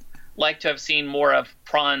would have liked to have seen more of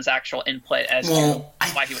Prawn's actual input as to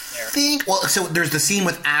why he was there. So there's the scene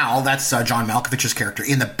with Al, that's John Malkovich's character,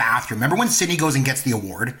 in the bathroom. Remember when Sidney goes and gets the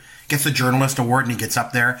award? Gets the journalist award, and he gets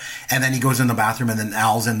up there, and then he goes in the bathroom, and then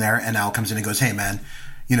Al's in there, and Al comes in and goes, hey, man,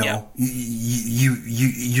 you know,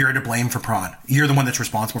 you're to blame for Prawn. You're the one that's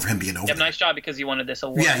responsible for him being over. Yeah, nice job because you wanted this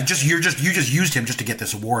award. Yeah, you just used him just to get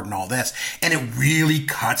this award and all this, and it really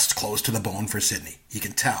cuts close to the bone for Sidney. You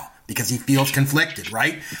can tell because he feels conflicted,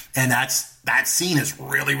 right? And that scene is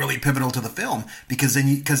really, really pivotal to the film because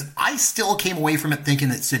I still came away from it thinking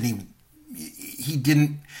that Sidney,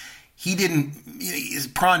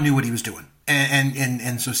 Prawn knew what he was doing.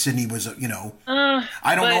 And so Sidney was, you know,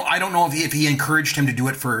 I don't know if he encouraged him to do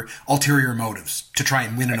it for ulterior motives to try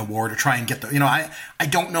and win an award or try and get the, you know, I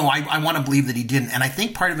don't know. I want to believe that he didn't. And I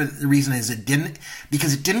think part of it, the reason is it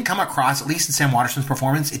didn't come across, at least in Sam Waterston's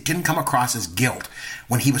performance, it didn't come across as guilt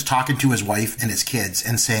when he was talking to his wife and his kids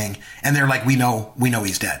and saying, and they're like, we know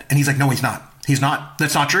he's dead. And he's like, no, he's not. He's not.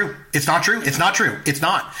 That's not true. It's not true. It's not true. It's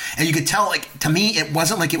not. And you could tell, like, to me, it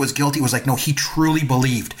wasn't like it was guilty. It was like, no, he truly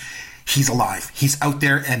believed he's alive. He's out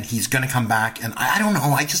there, and he's going to come back. And I don't know.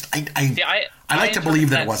 I like to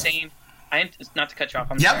believe that it wasn't. Not to cut you off.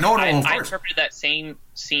 Of course. I interpreted that same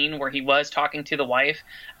scene where he was talking to the wife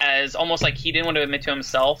as almost like he didn't want to admit to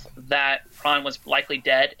himself that Prawn was likely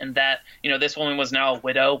dead, and that, you know, this woman was now a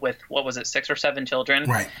widow with, 6 or 7 children.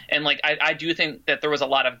 Right. And like I do think that there was a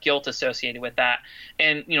lot of guilt associated with that.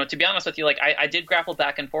 And, you know, to be honest with you, like I did grapple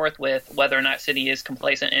back and forth with whether or not Sidney is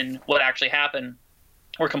complacent in what actually happened.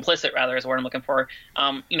 Or complicit, rather, is what I'm looking for.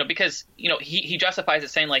 You know, because, you know, he justifies it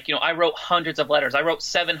saying, like, you know, I wrote hundreds of letters. I wrote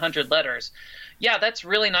 700 letters. Yeah, that's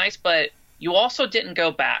really nice, but you also didn't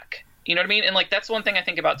go back. You know what I mean? And, like, that's one thing I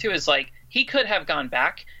think about, too, is, like, he could have gone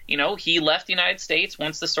back. You know, he left the United States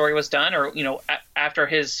once the story was done, or, you know, after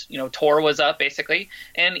his, you know, tour was up, basically.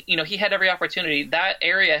 And, you know, he had every opportunity. That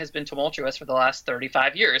area has been tumultuous for the last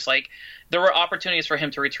 35 years. Like, there were opportunities for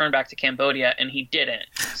him to return back to Cambodia, and he didn't.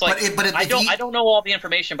 So, like, I don't know all the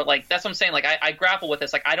information, but, like, that's what I'm saying. Like, I grapple with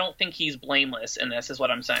this. Like, I don't think he's blameless in this, is what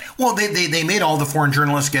I'm saying. Well, they made all the foreign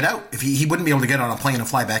journalists get out. If he wouldn't be able to get on a plane and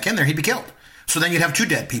fly back in there, he'd be killed. So then you'd have 2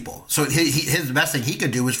 dead people. So his best thing he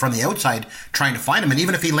could do is from the outside trying to find him. And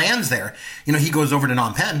even if he lands there, you know, he goes over to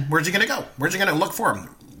Phnom Penh. Where's he going to go? Where's he going to look for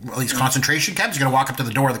him? Well, these concentration camps. He's going to walk up to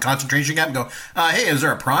the door of the concentration camp and go, hey, is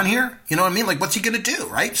there a prawn here? You know what I mean? Like, what's he going to do,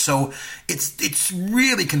 right? So it's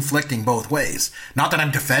really conflicting both ways. Not that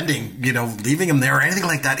I'm defending, you know, leaving him there or anything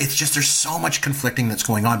like that. It's just there's so much conflicting that's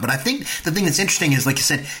going on. But I think the thing that's interesting is, like you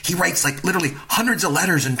said, he writes like literally hundreds of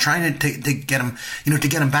letters and trying to get him, you know, to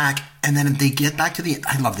get him back. And then they get back to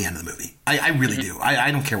I love the end of the movie. I really do. I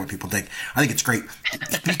don't care what people think. I think it's great.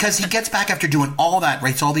 Because he gets back after doing all that,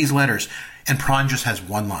 writes all these letters, and Prawn just has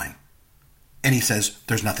one line. And he says,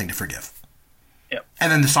 there's nothing to forgive. Yep.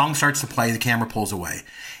 And then the song starts to play, the camera pulls away.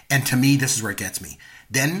 And to me, this is where it gets me.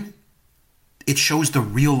 Then it shows the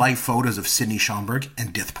real life photos of Sidney Schomburg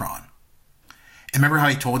and Dith Prawn. And remember how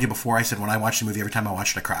I told you before, I said when I watch the movie, every time I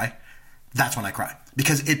watch it, I cry? That's when I cry.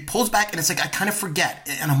 Because it pulls back and it's like I kind of forget.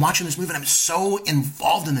 And I'm watching this movie and I'm so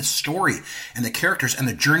involved in this story and the characters and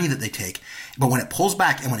the journey that they take. But when it pulls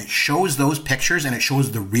back and when it shows those pictures and it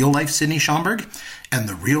shows the real life Sidney Schomburg and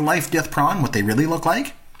the real life Dith Prawn, what they really look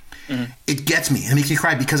like, it gets me and it makes me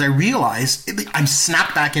cry because I realize I'm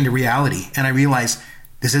snapped back into reality and I realize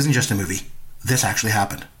this isn't just a movie. This actually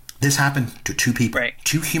happened. This happened to 2 people. Right.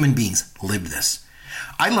 2 human beings lived this.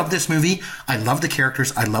 I love this movie. I love the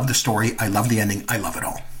characters. I love the story. I love the ending. I love it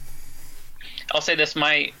all. I'll say this,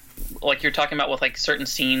 like you're talking about with like certain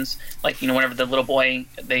scenes, like, you know, whenever the little boy,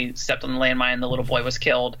 they stepped on the landmine, the little boy was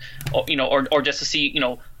killed, or, you know, or just to see, you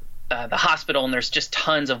know, the hospital and there's just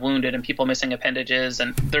tons of wounded and people missing appendages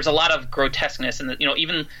and there's a lot of grotesqueness and, you know,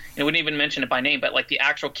 even, you know, we didn't even mention it by name, but like the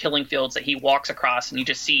actual killing fields that he walks across and you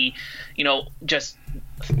just see, you know, just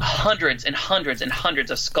hundreds and hundreds and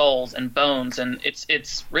hundreds of skulls and bones, and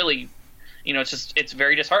it's really, you know, it's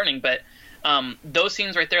very disheartening. But those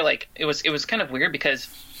scenes right there, like it was kind of weird because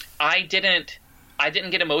I didn't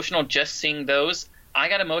get emotional just seeing those. I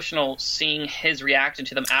got emotional seeing his reaction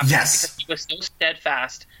to them after, because he was so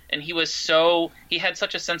steadfast and he had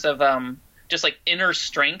such a sense of just like inner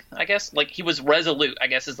strength, I guess. Like he was resolute, I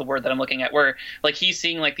guess is the word that I'm looking at, where like he's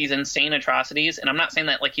seeing like these insane atrocities, and I'm not saying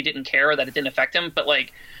that like he didn't care or that it didn't affect him, but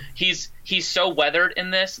like he's so weathered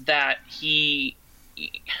in this that he's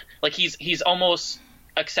almost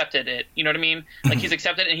accepted it. You know what I mean? Like he's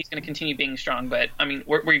accepted it and he's going to continue being strong. But I mean,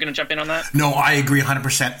 were you going to jump in on that? No, I agree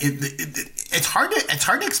 100%. It's hard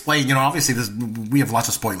to explain. You know, obviously we have lots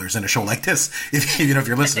of spoilers in a show like this. If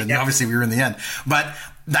you're listening, yeah. Obviously we were in the end. But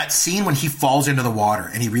that scene when he falls into the water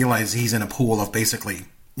and he realizes he's in a pool of basically,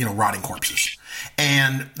 you know, rotting corpses.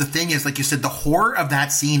 And the thing is, like you said, the horror of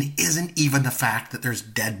that scene isn't even the fact that there's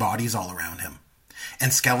dead bodies all around him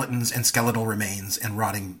and skeletons and skeletal remains and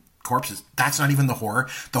rotting corpses. That's not even the horror.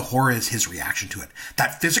 The horror is his reaction to it.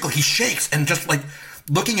 That physical, he shakes and just like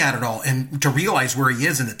looking at it all and to realize where he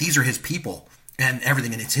is and that these are his people and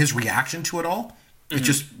everything. And it's his reaction to it all. It's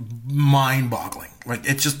just mind-boggling. Like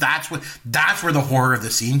it's just that's where the horror of the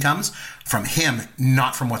scene comes from him,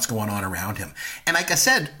 not from what's going on around him. And like I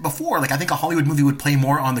said before, like I think a Hollywood movie would play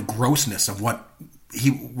more on the grossness of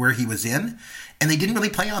where he was in, and they didn't really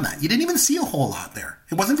play on that. You didn't even see a whole lot there.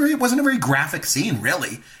 It wasn't a very graphic scene,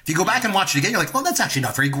 really. If you go back and watch it again, you're like, well, that's actually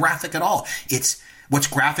not very graphic at all. It's what's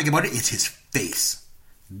graphic about it. It's his face.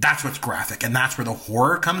 That's what's graphic, and that's where the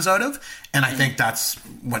horror comes out of. And I think that's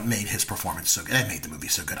what made his performance so good. It made the movie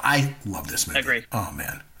so good. I love this movie. I agree. Oh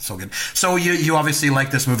man, so good. So you obviously like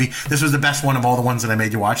this movie. This was the best one of all the ones that I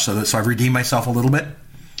made you watch. So I've redeemed myself a little bit.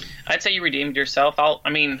 I'd say you redeemed yourself. I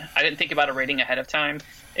didn't think about a rating ahead of time.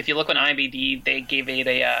 If you look on IMDb, they gave it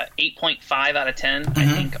a 8.5 out of 10. I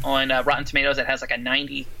think on Rotten Tomatoes it has like a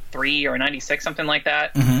 93 or a 96, something like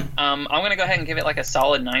that. I'm going to go ahead and give it like a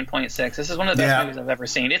solid 9.6. This is one of the best movies I've ever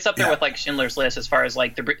seen. It's up there with like Schindler's List as far as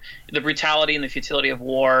like the brutality and the futility of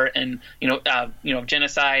war and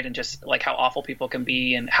genocide and just like how awful people can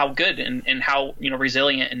be and how good and how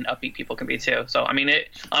resilient and upbeat people can be too. So I mean,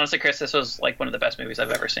 honestly, Chris, this was like one of the best movies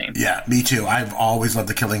I've ever seen. Yeah, me too. I've always loved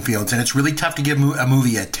The Killing Fields, and it's really tough to give a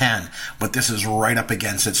movie a 10, but this is right up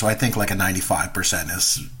against it. So I think like a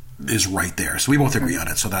 95% is right there. So we both agree on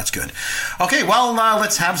it. So that's good. Okay, well,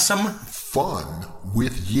 let's have some fun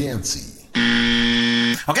with Yancey.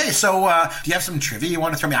 Okay, so do you have some trivia you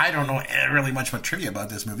want to throw me? I don't know really much about trivia about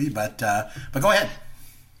this movie, but go ahead.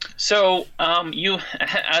 So you,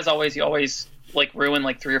 as always, like ruin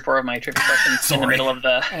like 3 or 4 of my trivia questions in the middle of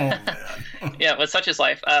the. Yeah, but such is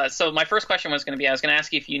life. So my first question was going to be, I was going to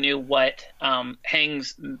ask you if you knew what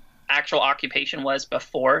Hang's actual occupation was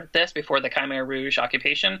before the Khmer Rouge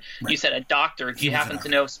occupation. Right. You said a doctor. Do you happen to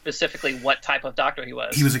know specifically what type of doctor he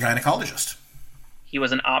was? He was a gynecologist. He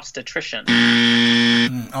was an obstetrician.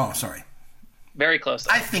 Oh, sorry. Very close.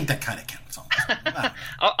 I think that kind of counts.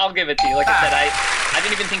 I'll give it to you. Like I said, I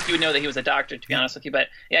didn't even think you would know that he was a doctor, to be honest with you. But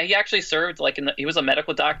yeah, he actually served like he was a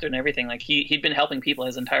medical doctor and everything. Like he'd been helping people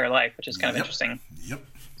his entire life, which is kind of interesting. Yep.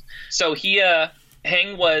 So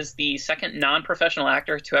Hang was the second non-professional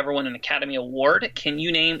actor to ever win an Academy Award. Can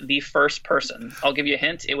you name the first person? I'll give you a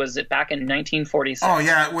hint. It was back in 1946. Oh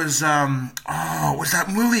yeah, it was. Was that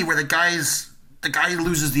movie where the guy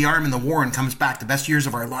loses the arm in the war and comes back? The Best Years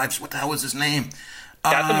of Our Lives. What the hell was his name?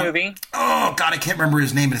 Got the movie. Oh God, I can't remember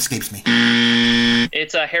his name. It escapes me.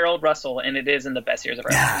 It's Harold Russell, and it is in the Best Years of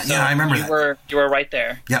Our Lives. So yeah, I remember that. You were right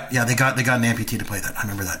there. Yeah. They got an amputee to play that. I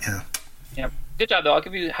remember that. Yeah. Yeah. Good job, though. I'll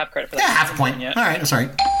give you half credit for that. Yeah, half a point. All right, that's all right.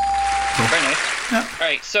 Cool. Very nice. Yeah. All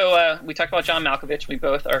right, so we talked about John Malkovich. We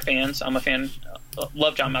both are fans. I'm a fan.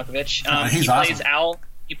 Love John Malkovich. He's awesome.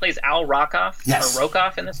 He plays Al Rockoff, or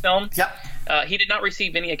Rokoff in this film. Yep. He did not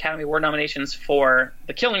receive any Academy Award nominations for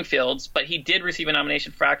The Killing Fields, but he did receive a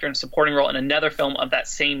nomination for actor in a supporting role in another film of that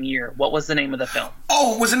same year. What was the name of the film?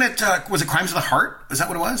 Oh, was it Crimes of the Heart? Is that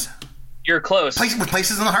what it was? You're close.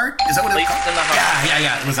 Places in the Heart? Is that what it was? Places in the Heart.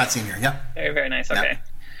 Yeah. It was that same year. Yeah. Very, very nice. Okay.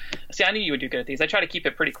 Yeah. See, I knew you would do good at these. I try to keep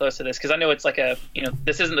it pretty close to this because I know it's like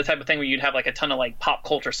this isn't the type of thing where you'd have like a ton of like pop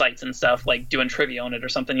culture sites and stuff like doing trivia on it or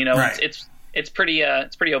something. Right. It's pretty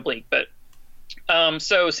oblique. But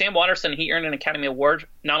so Sam Waterston, he earned an Academy Award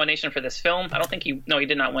nomination for this film. I don't think he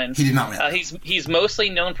did not win. He did not win. He's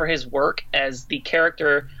mostly known for his work as the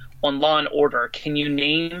character on Law and Order. Can you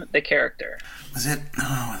name the character? Was it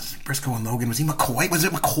Briscoe and Logan? Was he McCoy? Was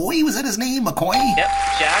it McCoy? Was that his name? McCoy? Yep,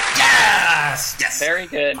 Jack. Yes. Very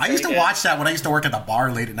good. I used to watch that when I used to work at the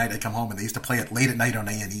bar late at night. I'd come home and they used to play it late at night on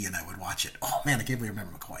A&E, and I would watch it. Oh man, I can't believe I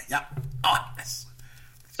remember McCoy. Yeah. Oh yes.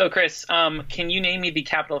 So Chris, can you name me the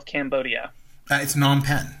capital of Cambodia? It's Phnom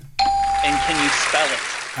Penh. And can you spell it?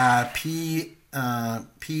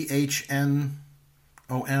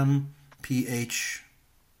 PHNOMPHEN?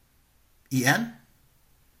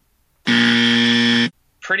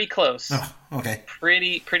 Pretty close. Oh, okay.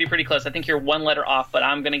 Pretty close. I think you're one letter off, but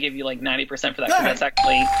I'm going to give you like 90% for that because that's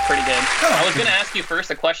actually pretty good. I was going to ask you first.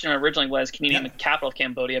 The question originally was, can you name the capital of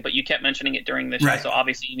Cambodia? But you kept mentioning it during the show, so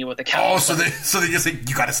obviously you knew what the capital was. So they just said,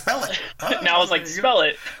 you got to spell it. Now I was like, spell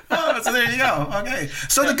it. So there you go. Okay.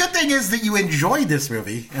 So the good thing is that you enjoyed this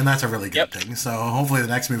movie, and that's a really good thing. So hopefully the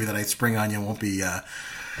next movie that I spring on you won't be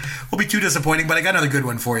too disappointing, but I got another good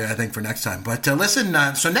one for you, I think, for next time. But listen,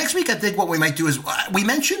 so next week, I think what we might do is, we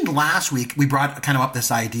mentioned last week, we brought kind of up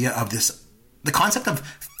this idea of the concept of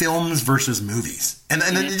films versus movies. And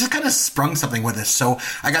it just kind of sprung something with us. So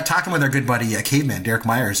I got talking with our good buddy, Caveman, Derek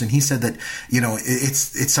Myers, and he said that,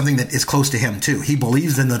 it's something that is close to him, too. He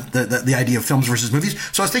believes in the idea of films versus movies.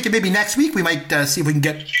 So I was thinking maybe next week we might see if we can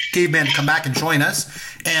get Caveman to come back and join us.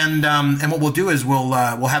 And what we'll do is we'll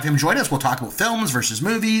have him join us. We'll talk about films versus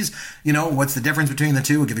movies. What's the difference between the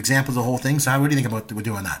two? We'll give examples of the whole thing. So what do you think about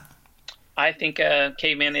doing that? I think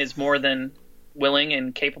Caveman is more than willing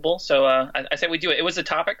and capable, so I said we do it. It was a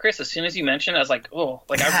topic, Chris. As soon as you mentioned, I was like, oh,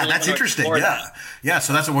 like I really that's interesting. Yeah.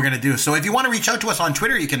 So that's what we're going to do. So if you want to reach out to us on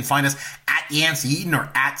Twitter, you can find us at Yancey Eaton or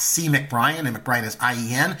at C McBrien, and McBrien is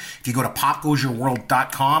IEN. If you go to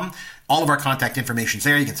popgoesyourworld.com, all of our contact information's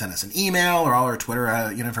there. You can send us an email, or all our Twitter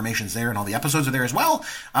information's there, and all the episodes are there as well.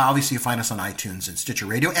 Obviously, you find us on iTunes and Stitcher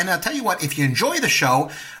Radio. And I'll tell you what, if you enjoy the show,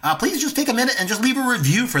 please just take a minute and just leave a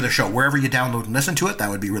review for the show wherever you download and listen to it. That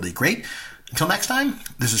would be really great. Until next time,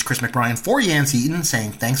 this is Chris McBrien for Yancey Eaton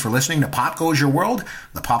saying thanks for listening to Pop Goes Your World,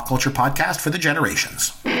 the pop culture podcast for the generations.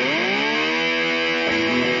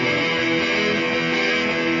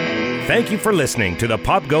 Thank you for listening to the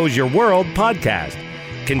Pop Goes Your World podcast.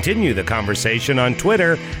 Continue the conversation on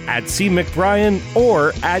Twitter at C McBrien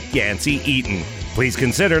or at Yancey Eaton. Please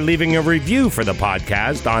consider leaving a review for the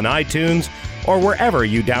podcast on iTunes or wherever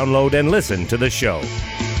you download and listen to the show.